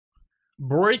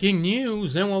Breaking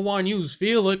news, NYY News,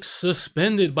 Felix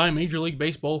suspended by Major League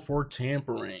Baseball for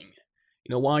tampering. You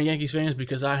know why, Yankees fans?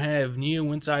 Because I have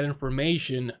new inside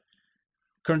information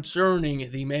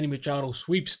concerning the Manny Machado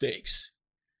sweepstakes.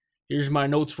 Here's my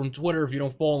notes from Twitter if you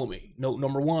don't follow me. Note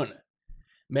number 1,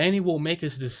 Manny will make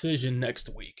his decision next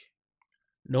week.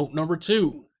 Note number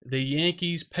 2, the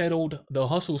Yankees peddled the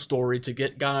hustle story to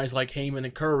get guys like Heyman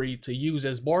and Curry to use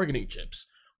as bargaining chips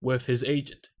with his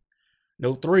agent.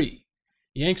 Note 3,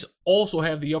 Yanks also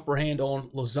have the upper hand on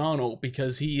Lozano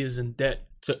because he is in debt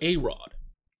to A-Rod.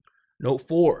 Note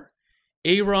 4,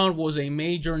 A-Rod was a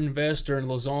major investor in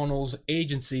Lozano's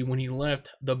agency when he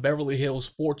left the Beverly Hills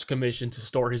Sports Commission to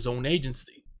start his own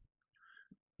agency.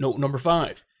 Note number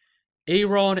 5,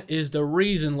 A-Rod is the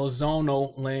reason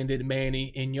Lozano landed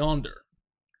Manny in yonder.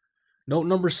 Note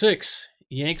number 6,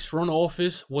 Yanks front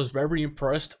office was very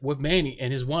impressed with Manny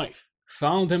and his wife.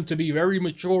 Found him to be very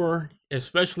mature,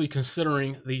 especially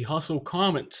considering the hustle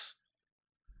comments.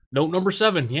 Note number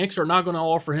 7, Yanks are not going to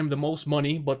offer him the most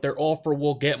money, but their offer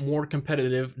will get more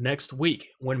competitive next week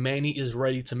when Manny is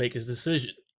ready to make his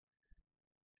decision.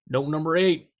 Note number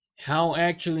 8, Hal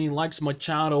actually likes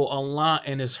Machado a lot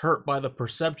and is hurt by the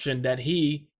perception that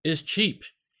he is cheap.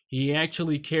 He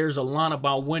actually cares a lot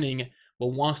about winning, but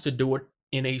wants to do it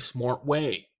in a smart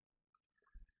way.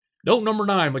 Note number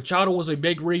 9, Machado was a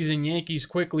big reason Yankees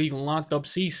quickly locked up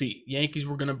CC. Yankees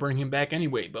were going to bring him back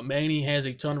anyway, but Manny has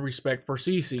a ton of respect for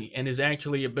CC and is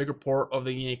actually a bigger part of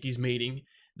the Yankees meeting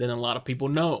than a lot of people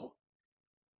know.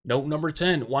 Note number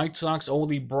 10, White Sox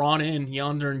only brought in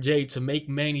Yonder and Jay to make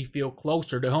Manny feel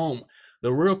closer to home.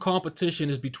 The real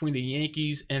competition is between the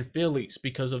Yankees and Phillies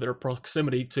because of their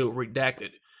proximity to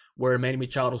Redacted, where Manny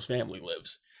Machado's family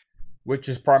lives, which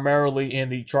is primarily in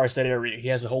the tri-state area. He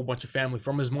has a whole bunch of family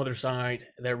from his mother's side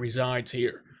that resides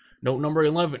here. Note number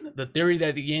 11, the theory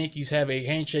that the Yankees have a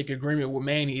handshake agreement with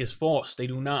Manny is false. They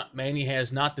do not. Manny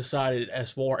has not decided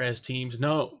as far as teams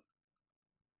know.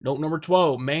 Note number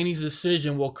 12, Manny's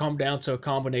decision will come down to a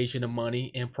combination of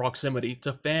money and proximity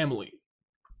to family.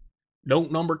 Note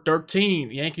number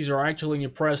 13, Yankees are actually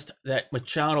impressed that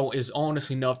Machado is honest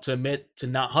enough to admit to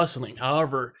not hustling.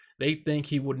 However, they think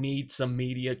he would need some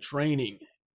media training.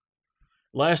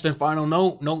 Last and final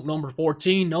note, note number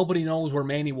 14, nobody knows where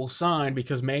Manny will sign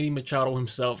because Manny Machado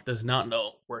himself does not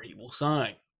know where he will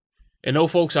sign. And no,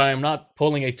 folks, I am not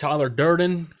pulling a Tyler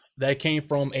Durden. That came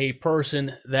from a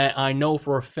person that I know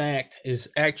for a fact is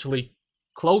actually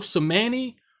close to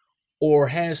Manny or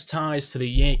has ties to the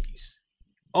Yankees.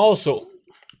 Also,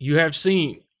 you have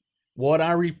seen what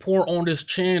I report on this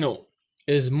channel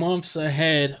is months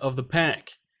ahead of the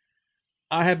pack.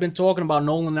 I have been talking about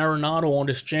Nolan Arenado on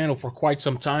this channel for quite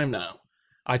some time now.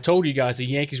 I told you guys the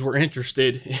Yankees were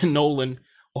interested in Nolan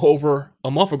over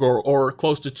a month ago or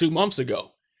close to 2 months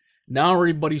ago. Now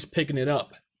everybody's picking it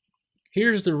up.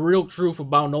 Here's the real truth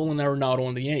about Nolan Arenado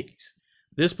and the Yankees.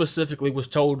 This specifically was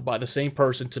told by the same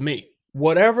person to me.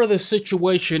 Whatever the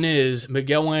situation is,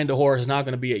 Miguel Andujar is not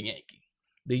going to be a Yankee.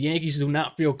 The Yankees do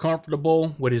not feel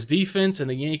comfortable with his defense, and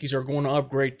the Yankees are going to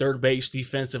upgrade third base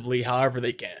defensively however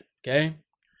they can. Okay?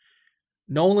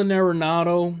 Nolan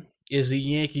Arenado is the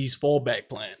Yankees' fallback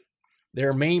plan.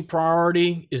 Their main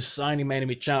priority is signing Manny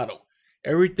Machado.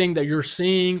 Everything that you're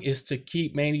seeing is to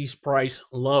keep Manny's price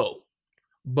low.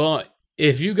 But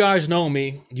if you guys know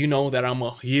me, you know that I'm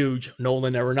a huge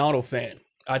Nolan Arenado fan.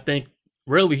 I think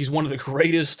really he's one of the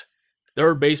greatest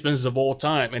third basemen of all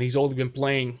time, and he's only been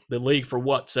playing the league for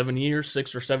what, 7 years,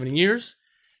 6 or 7 years?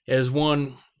 He has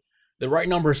won the right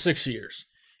number of 6 years.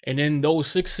 And in those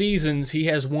 6 seasons, he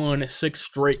has won 6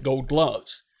 straight Gold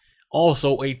Gloves.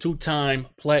 Also a 2-time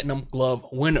Platinum Glove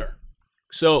winner.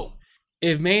 So,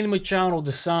 if Manny Machado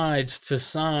decides to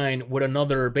sign with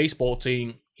another baseball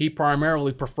team, he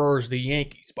primarily prefers the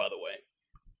Yankees, by the way.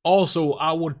 Also,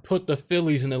 I would put the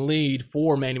Phillies in the lead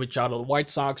for Manny Machado. The White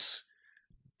Sox,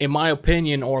 in my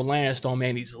opinion, are last on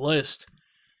Manny's list.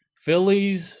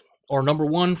 Phillies are number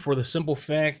 1 for the simple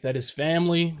fact that his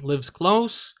family lives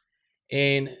close,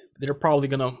 and they're probably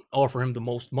going to offer him the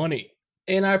most money.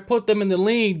 And I put them in the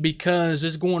lead because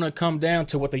it's going to come down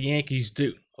to what the Yankees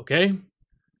do, okay?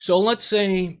 So let's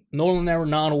say Nolan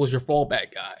Arenado was your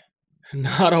fallback guy.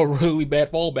 Not a really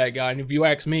bad fallback guy. And if you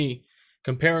ask me,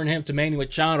 comparing him to Manny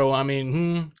Machado, I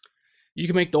mean, you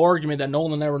can make the argument that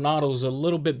Nolan Arenado is a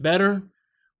little bit better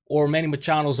or Manny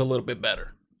Machado is a little bit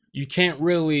better. You can't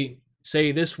really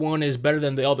say this one is better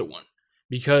than the other one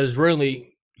because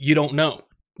really, you don't know.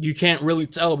 You can't really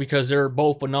tell because they're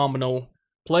both phenomenal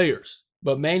players.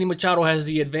 But Manny Machado has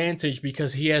the advantage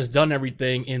because he has done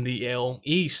everything in the AL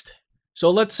East.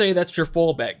 So let's say that's your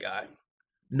fallback guy.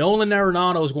 Nolan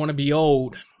Arenado is going to be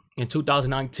old in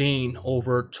 2019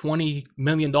 over $20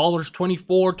 million,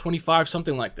 24, 25,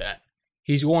 something like that.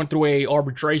 He's going through a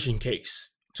arbitration case.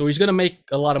 So he's going to make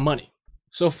a lot of money.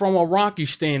 So from a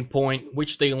Rockies standpoint,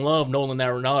 which they love Nolan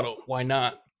Arenado, why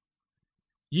not?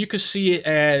 You could see it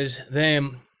as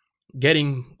them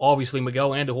getting, obviously,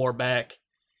 Miguel Andujar back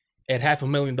at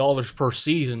 $500,000 per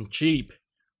season, cheap.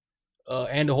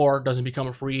 Andujar doesn't become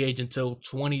a free agent until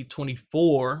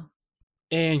 2024.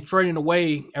 And trading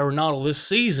away Arenado this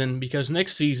season, because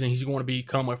next season he's going to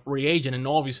become a free agent, and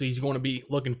obviously he's going to be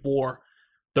looking for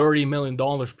 $30 million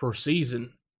per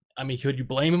season. I mean, could you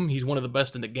blame him? He's one of the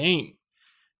best in the game.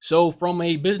 So from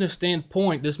a business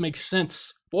standpoint, this makes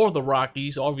sense for the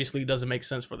Rockies. Obviously, it doesn't make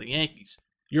sense for the Yankees.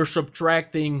 You're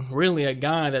subtracting really a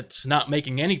guy that's not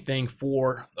making anything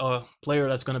for a player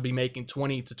that's going to be making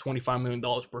 $20 to $25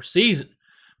 million per season.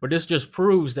 But this just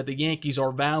proves that the Yankees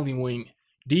are valuing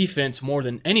defense more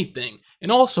than anything.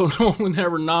 And also, Nolan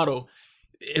Arenado,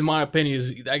 in my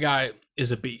opinion, that guy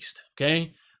is a beast,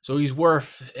 okay? So he's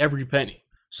worth every penny.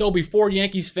 So before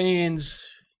Yankees fans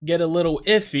get a little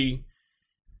iffy,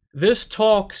 this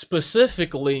talk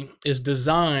specifically is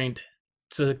designed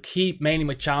to keep Manny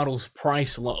Machado's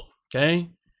price low,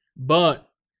 okay? But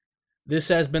this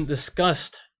has been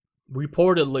discussed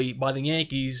reportedly by the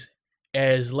Yankees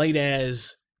as late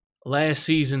as last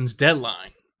season's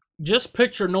deadline. Just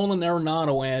picture Nolan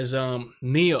Arenado as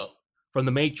Neo from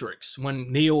The Matrix.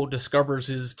 When Neo discovers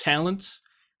his talents,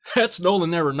 that's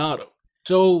Nolan Arenado.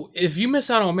 So if you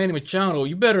miss out on Manny Machado,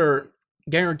 you better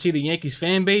guarantee the Yankees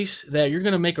fan base that you're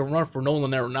going to make a run for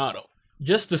Nolan Arenado.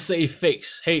 Just to save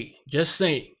face. Hey, just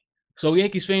saying. So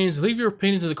Yankees fans, leave your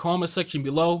opinions in the comment section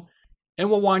below.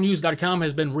 NYYNEWS.com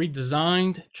has been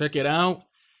redesigned. Check it out.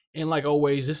 And like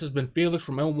always, this has been Felix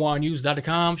from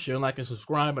NYYNEWS.com. Share, like, and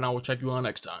subscribe, and I will check you on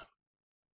next time.